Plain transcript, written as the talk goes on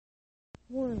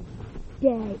One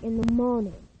day in the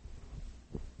morning,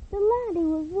 the laddie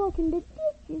was walking the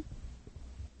ditches.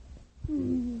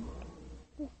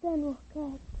 The sun was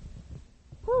up.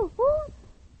 Oh, what,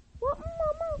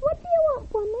 Mama? What do you want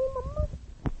from me, Mama?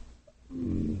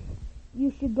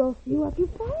 You should go see what your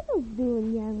father's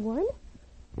doing, young one.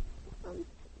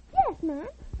 Yes, ma'am.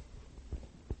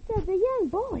 Said the young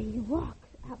boy who walks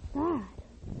outside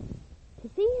to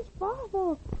see his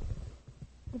father.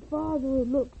 The father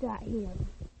looked at him.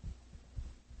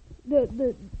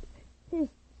 His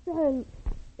son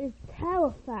is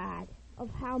terrified of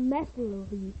how messy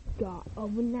he got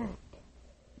overnight.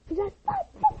 He said,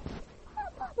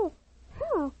 Father,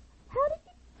 how did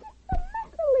you get so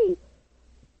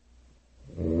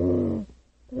messily?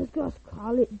 Let's just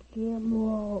call it Jim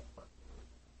Rock.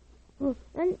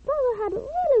 And Father had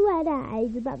really red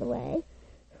eyes, by the way.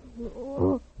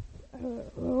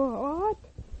 What?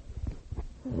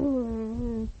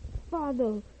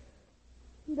 Father,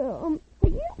 you okay?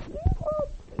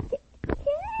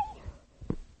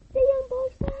 The young boy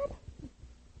said.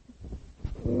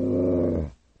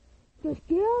 Just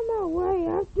get on my way. I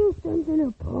have to do something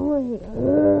important.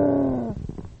 Okay,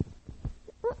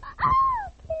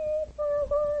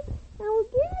 Father. I will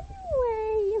get on your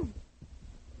way.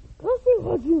 Go see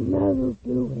what your mother's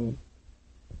doing.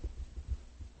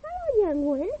 Hello, young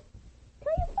one.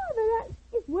 Tell your father that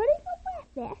it's ready for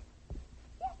breakfast.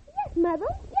 Yes, Mother.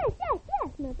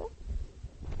 Yes, Mother.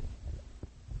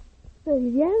 So the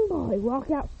young boy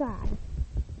walked outside.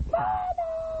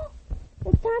 Father!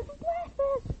 It's time for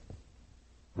breakfast.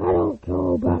 I don't care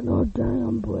about no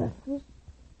damn breakfast.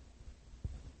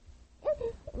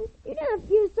 You don't have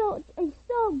to use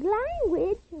soft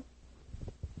language.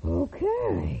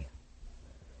 Okay.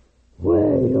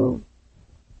 Well,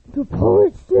 to put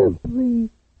it simply,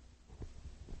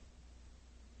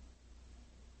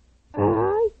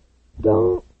 I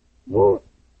don't want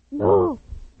no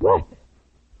breakfast.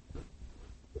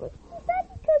 You said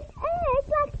you cooked eggs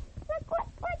like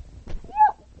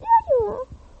you.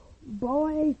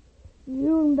 Boy,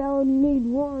 you don't need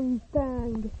one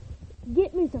thing.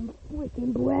 Get me some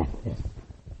freaking breakfast.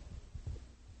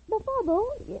 The father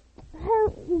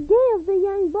gave the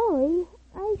young boy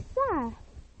a sack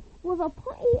with a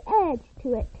pointy edge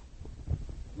to it.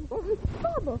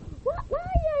 Father, what are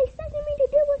you expecting me to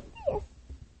do with this?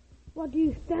 What do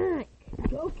you think?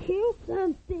 Go kill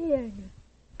something.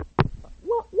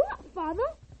 What, Father?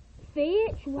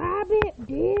 Fish, rabbit,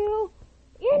 deer,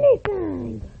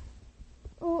 anything.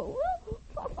 Well,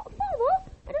 Father, I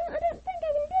don't think I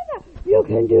can do that. You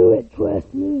can do it,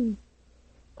 trust me.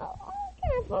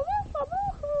 Okay, Father.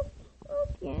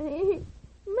 Okay.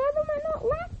 Mother might not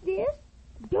like this.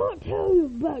 Don't tell you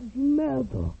about your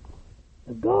mother.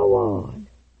 Go on.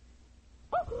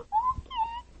 Oh,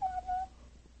 okay, Father.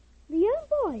 The young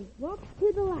boy walks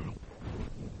to the light.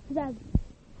 He says,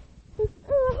 I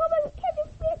hope I can catch a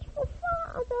fish for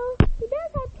Father. He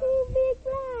does have two big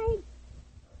legs.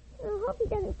 I hope he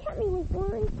doesn't cut me with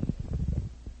one.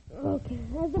 Okay,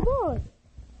 as the boy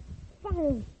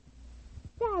finally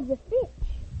stabs a fish.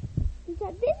 He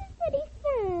said, this is pretty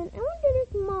fun. I want to do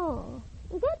this more.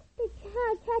 I'm going to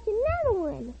catch another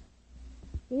one.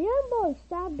 The young boy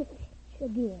stabbed the fish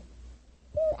again.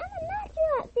 He said, I'm a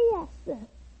natural at this.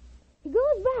 He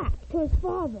goes back to his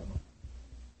father.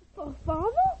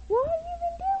 Father, what have you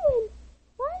been doing?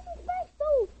 Why is his face so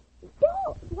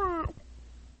dark black?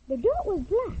 The dirt was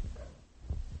black.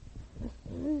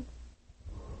 Listen,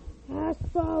 I'm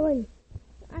sorry.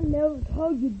 I never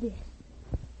told you this.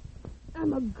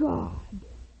 I'm a god.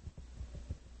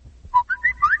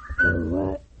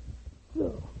 What?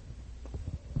 So,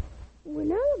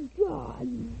 when I'm a god,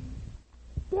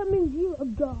 that means you're a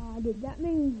god. That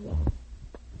means,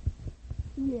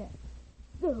 yeah.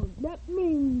 So, that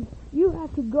means you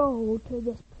have to go to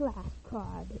this place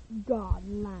called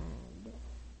Godland.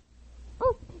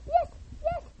 Oh, yes,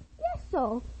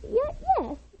 so, yes.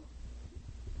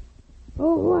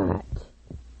 All right.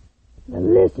 Now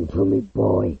listen to me,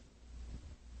 boy.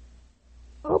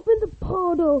 Open the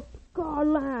portal to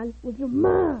Godland with your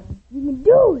mind. You can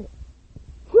do it.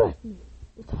 Trust me,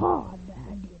 it's hard, but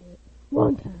I did it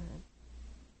one time.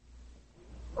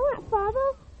 All right,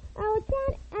 Father. I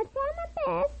try my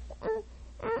best. I'll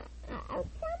try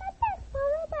my best,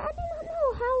 Father, but I do not know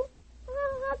how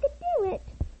I could do it.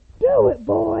 Do it,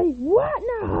 boy. What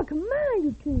now? I command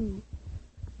you to.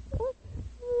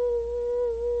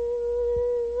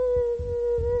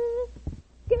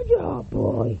 Good job,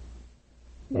 boy.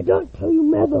 Now don't tell your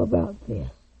mother about this.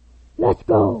 Let's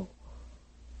go.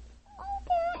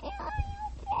 Okay.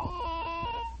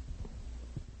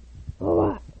 All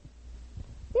right.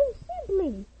 Then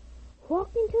simply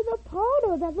walked into the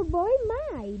portal that the boy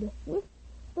made with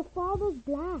the father's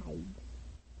blade.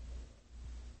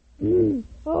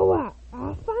 Oh, I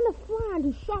found a friend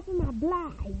to sharpen my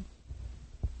blade.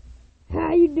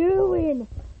 How you doing,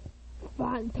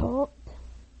 Fantant?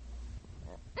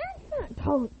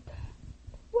 Fantant,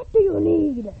 what do you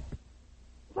need?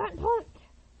 Fantant,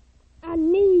 I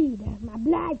need my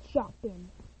blade sharpened.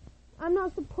 I'm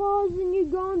not supposing you're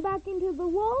going back into the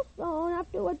war zone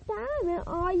after retirement,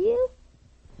 are you?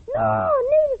 No, I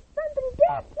need something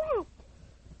different.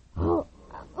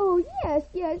 Oh, yes.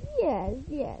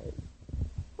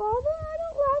 Father, I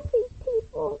don't like these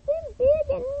people. They're big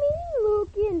and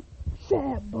mean-looking. Shut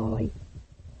up, boy.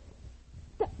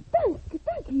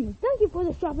 Thank you for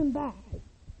the shopping bag.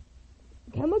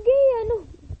 Come again.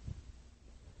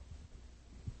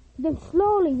 Then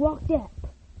slowly walked up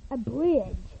a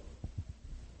bridge.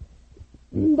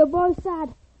 The boy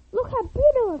said, look how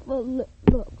beautiful it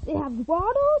looks. It has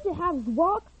waters, it has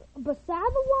rocks beside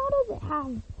the waters,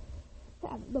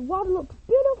 the water looks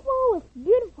beautiful with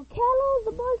beautiful colors,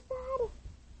 the boy said.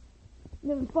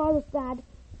 Then the father said,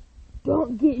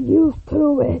 don't get used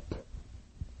to it.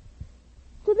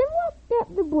 So they walked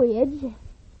up the bridge.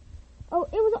 Oh,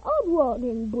 it was an old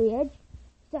wooden bridge.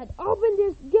 Said, open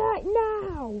this gate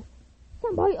now.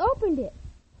 Somebody opened it.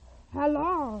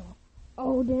 Hello,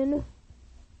 Odin.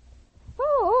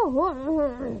 Oh,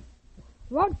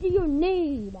 what do you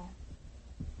need?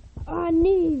 I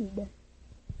need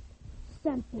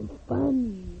something from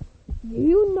you. Do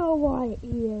you know what it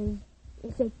is?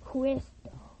 It's a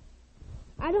crystal.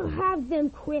 I don't have them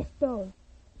crystals.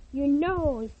 You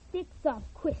know, it's 6 of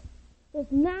crystals.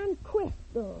 There's 9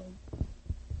 crystals.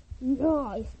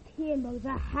 No, it's 10 because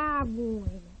I have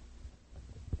one.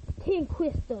 10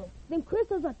 crystals. Them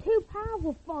crystals are too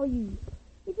powerful for you.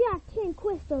 If you have 10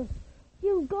 crystals,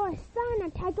 you'll go inside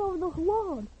and take over the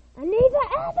world. I need the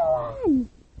other one.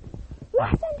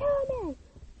 Listen to me.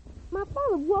 My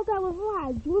father woke up with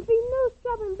rage. With his new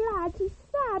stubborn blades, he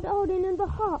stabbed Odin in the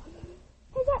heart.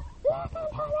 He said, listen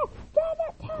to me.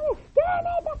 Give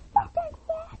me the fucking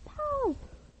crystals.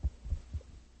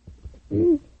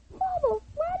 Father,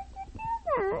 why did you do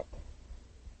that?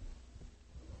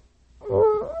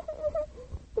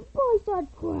 The boy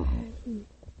started crying.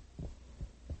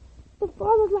 The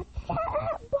father's like, shut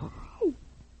up, boy!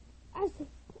 As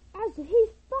he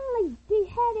finally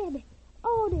beheaded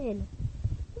Odin.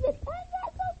 He said, I'm not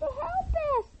supposed to help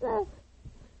us.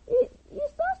 You're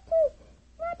supposed to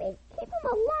maybe keep him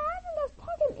alive and just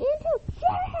tuck him into.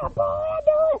 Shut up, boy! I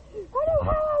do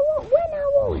how I want, when I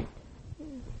want.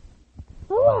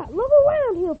 Alright, look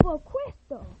around here for a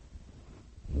crystal.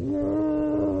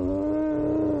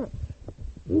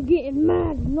 I'm getting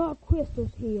mad. There's no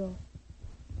crystals here.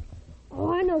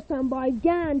 Oh, I know somebody,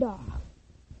 Gandalf.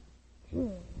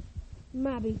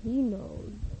 Maybe he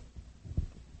knows.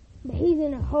 But he's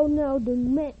in a whole nother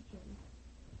dimension.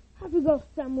 Have to go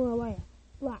somewhere else.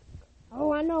 Like,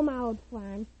 oh, I know my old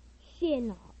friend,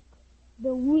 Shinnok,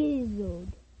 the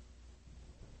wizard.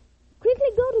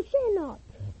 Quickly go to Shinnok's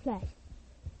place.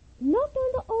 Knocked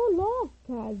on the old log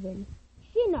cabin.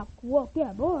 Shinnok woke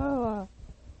up. Oh,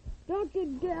 don't you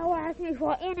dare ask me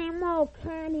for any more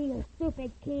candy, you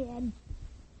stupid kid.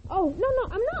 Oh, no,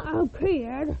 I'm not a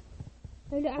kid.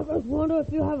 And I just wonder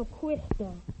if you have a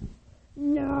crystal.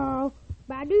 No,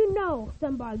 but I do know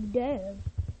somebody does.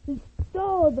 He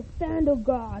stole the Thunder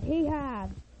God. He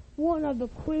has one of the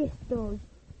crystals.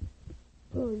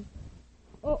 Oh,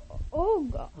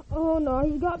 God. Oh, no,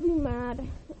 he's got to be mad.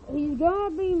 He's got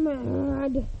to be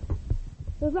mad.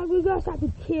 Looks like we just have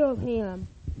to kill him.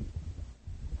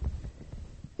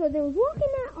 So they were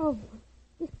walking out of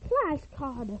this place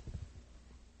called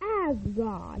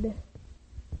Asgard.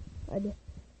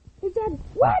 He said,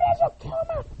 why did you kill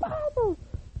my father?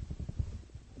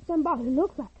 Somebody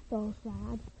looks like so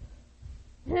sad.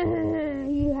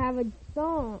 You have a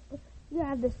song. You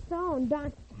have the song,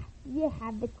 don't you? You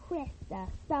have the crystal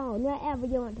stone, whatever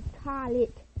you want to call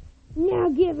it. Now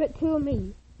give it to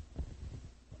me.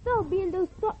 So being the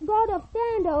god of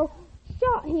thunder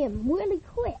shot him really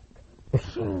quick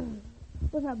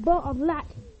with a bolt of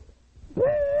lightning. Boy,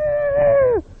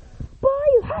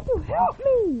 you have to help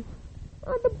me.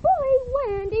 The boy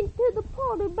went into the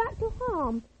portal back to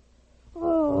home.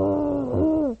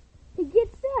 He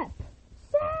gets up,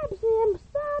 stabs him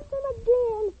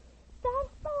again,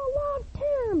 stabs for a lot of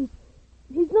times.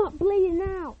 He's not bleeding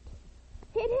out.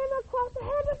 Hit him across the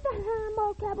head with the hammer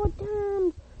a couple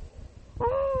times.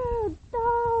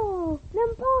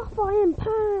 Then both are in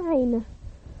pain.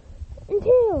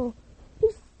 Until he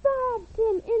stabs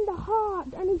him in the heart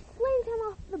and he slings him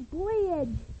off the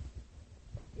bridge.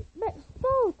 But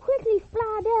so quickly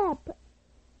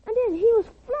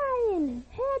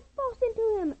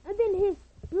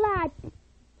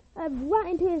went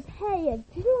right into his head.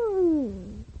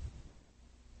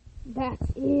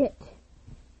 That's it.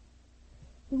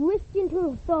 He reached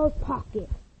into his soul's pocket,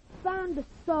 found the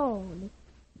stone.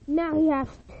 Now he has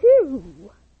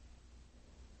two.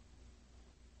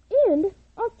 End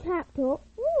of chapter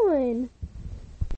 1.